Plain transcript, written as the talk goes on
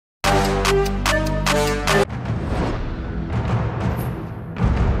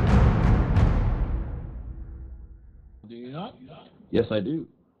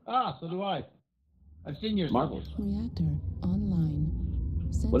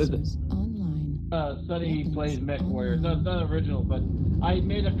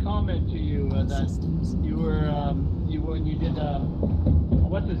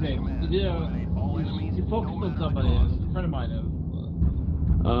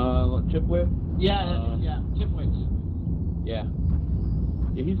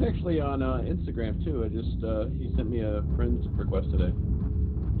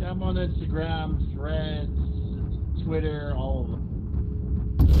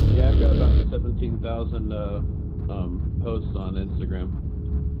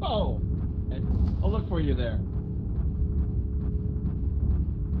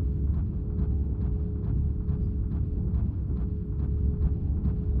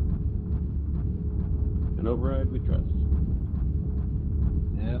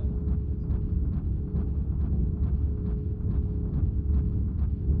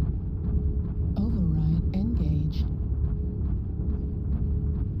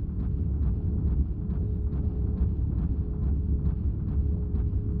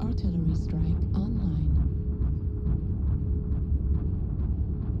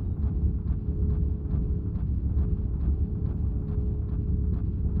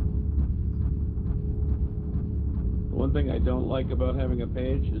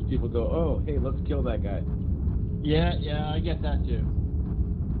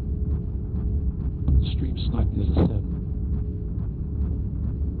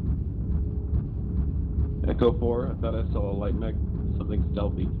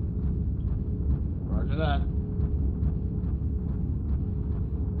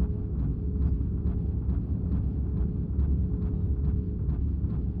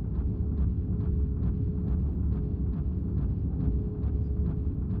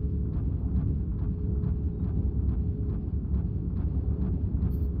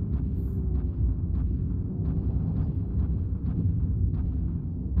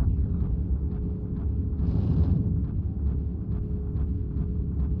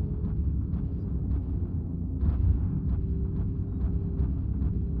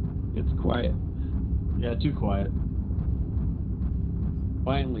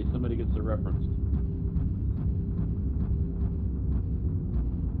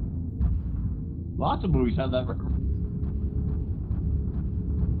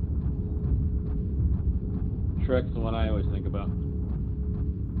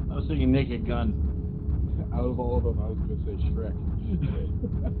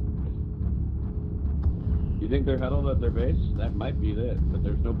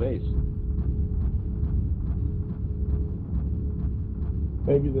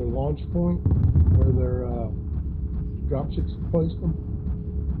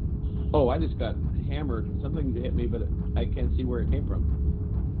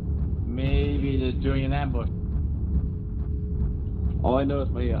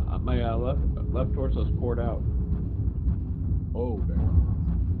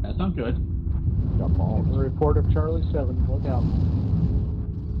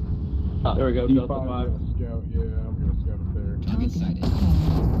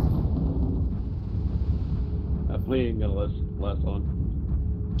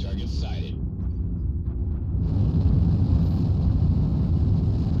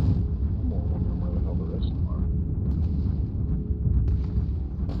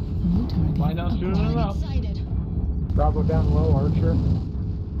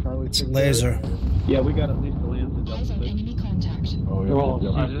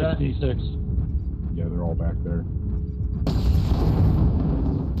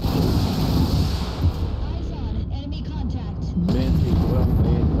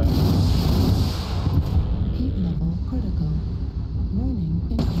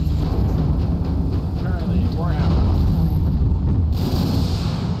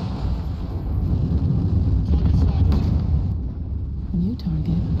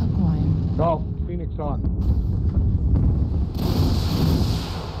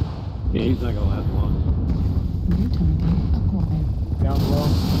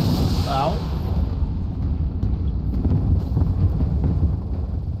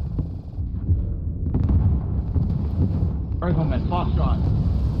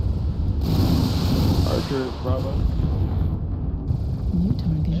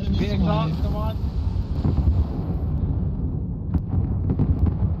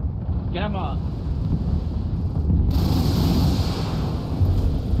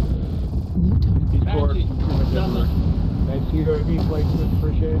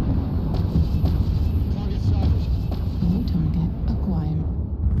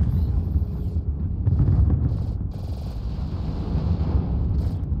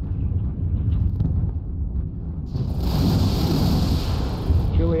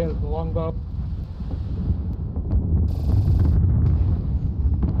Bonged up.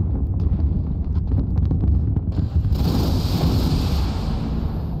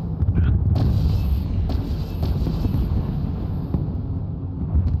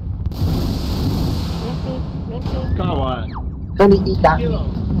 Come on. Let me eat that. Kill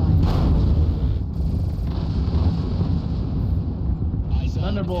him. Eyes on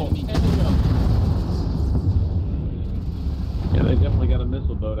Thunderbolt. enemy. Indigo. Yeah, they definitely got a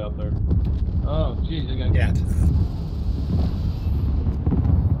missile boat out there. Oh, jeez. I got Yeah.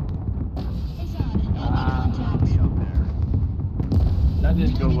 Eyes on enemy contact. That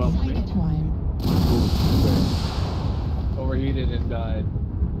didn't go well for me. Acquired. Overheated and died.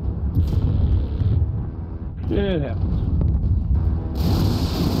 Yeah, it happens.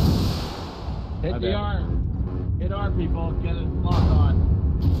 Hit My the bad. arm. Hit arm, people. Get it locked on.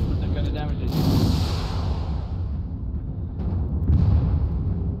 They're gonna damage it.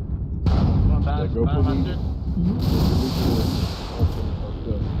 Come on, Yeah, go for the- Master.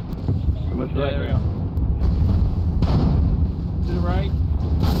 How much Yeah, right there we now? go. To the right.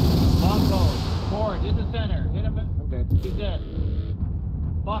 Longbow. Forward. In the center. Hit him. Okay. He's dead.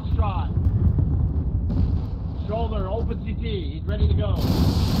 Foxtrot. Shoulder. Open CT. He's ready to go.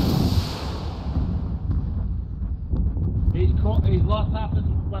 He's lost half his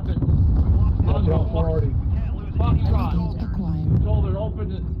weapons. Watch Longbow. out, 440. Foxtrot. Target acquired. Shoulder. Open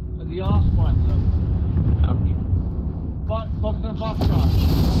the lost one. Ouch. Focus on Foxtrot.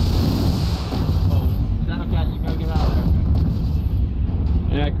 Oh, Shadowcat, you gotta get out of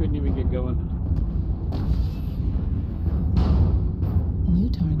there. Yeah, I couldn't even get going. New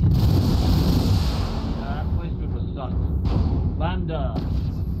target. That placement was sucked. Lambda.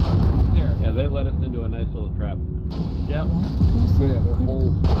 There. Yeah, they let us into a nice little trap. Yep. Right torso Yeah, their critical. whole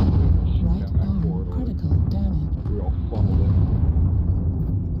Right down that arm corridor. critical damage. We all funneled in.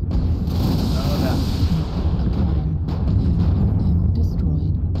 None of that. Acquired. FRM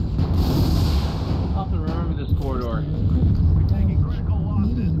destroyed. I'll have to remember this corridor. Critical damage.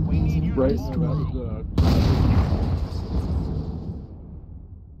 Medium laser Right, destroyed.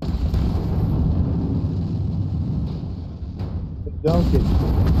 Duncan.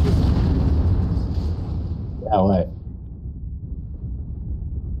 Yeah, what?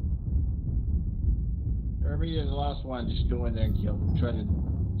 Remember you're the last one, just go in there and try to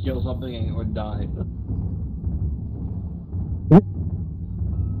kill something and or die.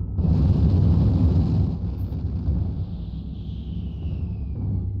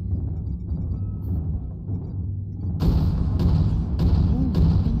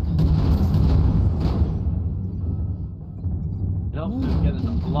 It helps to get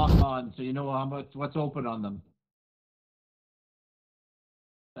a lock on so you know how much what's open on them.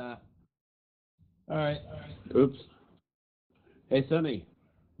 Alright. Oops. Hey, Sonny,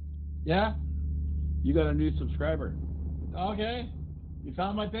 Yeah? you got a new subscriber. Okay. You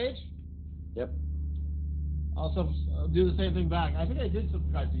found my page? Yep. I'll do the same thing back. I think I did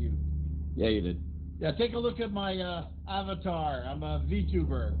subscribe to you. Yeah, you did. Yeah, take a look at my avatar. I'm a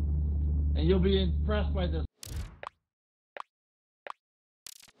VTuber. And you'll be impressed by the